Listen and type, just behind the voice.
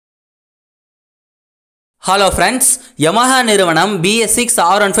Hello friends, Yamaha நிறுவனம் Bs6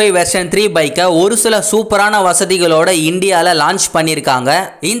 r15 version 3 பைக்கை ஒரு சில சூப்பரான வசதிகளோட இந்தியால லான்ச் பண்ணிருக்காங்க.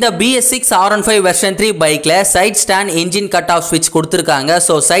 இந்த Bs6 r15 version 3 பைக்ல side stand engine cut off ஸ்விட்ச் கொடுத்திருக்காங்க.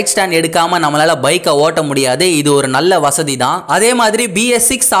 சோ சைட் ஸ்டாண்ட் எடுக்காம நம்மளால பைக்கை ஓட்ட முடியாது. இது ஒரு நல்ல வசதி தான். அதே மாதிரி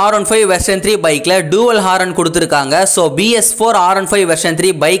Bs6 r15 version 3 பைக்ல டூவல் ஹாரன் கொடுத்திருக்காங்க. சோ Bs4 r15 version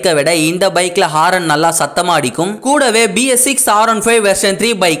 3 பைக்கை விட இந்த பைக்ல ஹாரன் நல்லா சத்தமா அடிக்கும். கூடவே Bs6 r15 version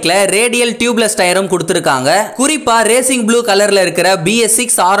 3 பைக்ல ரேடியல் டியூப்லெஸ் டயரும் கொடுத்திருக்காங்க. குறிப்பா ரேசிங் ப்ளூ கலர்ல இருக்கிற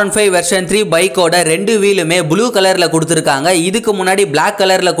Bs6 r15 வெர்ஷன் 3 பைக்கோட ரெண்டு வீலுமே ப்ளூ கலர்ல கொடுத்திருக்காங்க. இதுக்கு முன்னாடி Black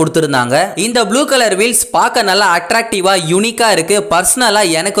கலர்ல கொடுத்திருந்தாங்க. இந்த ப்ளூ கலர் வீல்ஸ் பார்க்க நல்லா அட்ராக்டிவா யூனிக்கா இருக்கு. பர்சனலா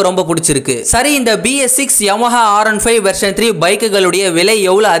எனக்கு ரொம்ப பிடிச்சிருக்கு. சரி, இந்த Bs6 Yamaha r15 வெர்ஷன் 3 பைக்குகளுடைய விலை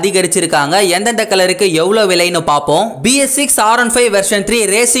எவ்வளவு அதிகரிச்சிருக்காங்க, எந்தெந்த கலருக்கு எவ்வளவு விலைன்னு பாப்போம். Bs6 r15 version 3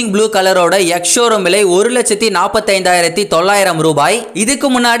 racing blue கலரோட X showroom விலை 1,45,900 ரூபாய். இதுக்கு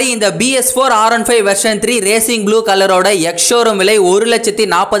முன்னாடி இந்த Bs4 r15 version 3 racing blue கலரோட X showroom விலை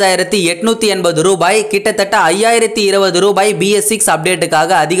 1,40,880 ரூபாய். கிட்டத்தட்ட 5,020 ரூபாய் Bs6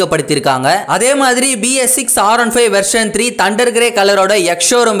 அப்டேட்டுக்காக அதிகப்படுத்தியிருக்காங்க. அதே மாதிரி Bs6 r15 version 3 Thunder grey கலரோட X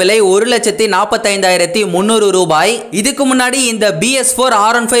showroom விலை 1,45,300 ரூபாய். இதுக்கு முன்னாடி இந்த Bs4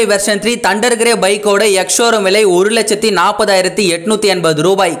 r15 version 3 Thunder grey பைக்கோட எக்ஸ் ஷோரூம் விலை 1,40,880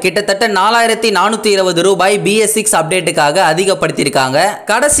 ரூபாய். கிட்டத்தட்ட 4,420 ரூபாய் Bs6 அப்டேட்டுக்காக அதிகப்படுத்தியிருக்காங்க.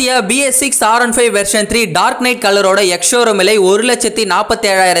 கடைசியா Bs6 r15 version 3 dark night கலரோட X showroom விலை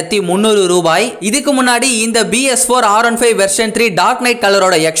 1,47,300 ரூபாய். இதுக்கு முன்னாடி இந்த Bs4 r15 version 3 dark night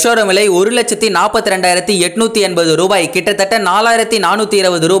கலரோட X showroom விலை 1,42,880 ரூபாய். கிட்டத்தட்ட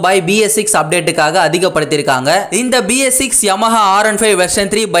 4,420 ரூபாய் Bs6 அப்டேட்டுக்காக அதிகப்படுத்தியிருக்காங்க. இந்த Bs6 Yamaha r15 version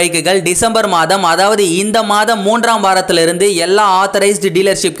 3 பைக்குகள் December மாதம், அதாவது இந்த மாதம் 3ஆம் வாரத்திலிருந்து எல்லா ஆத்தரைஸ்டு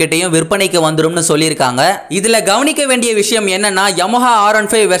டீலர்ஷிப் கிட்டையும் விற்பனைக்கு வந்துரும்னு சொல்லியிருக்காங்க. இதுல கவனிக்க வேண்டிய விஷயம் என்னன்னா, Yamaha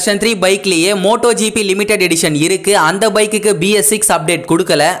r15 version 3 பைக்லயே MotoGP limited edition இருக்கு. அந்த பைக்குக்கு Bs6 அப்டேட்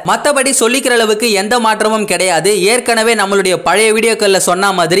கொடுக்கல. மத்தபடி சொல்லிக்கிற அளவுக்கு எந்த மாற்றமும் கிடையாது. ஏற்கனவே நம்மளுடைய பழைய வீடியோக்கள்ல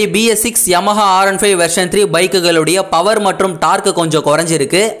சொன்ன மாதிரி Bs6 Yamaha r15 version 3 பைக்குகளுடைய power மற்றும் டார்க் கொஞ்சம்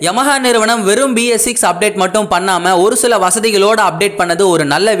குறைஞ்சிருக்கு. Yamaha நிறுவனம் வெறும் Bs6 அப்டேட் மட்டும் பண்ணாம ஒரு சில வசதிகளோட அப்டேட் பண்ணது ஒரு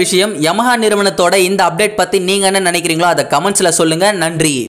நல்ல விஷயம். Yamaha நிறுவனத்தோட இந்த அப்டேட் பத்தி நீங்க என்ன நினைக்கிறீங்களோ அதை கமெண்ட்ஸ்ல சொல்லுங்க. நன்றி.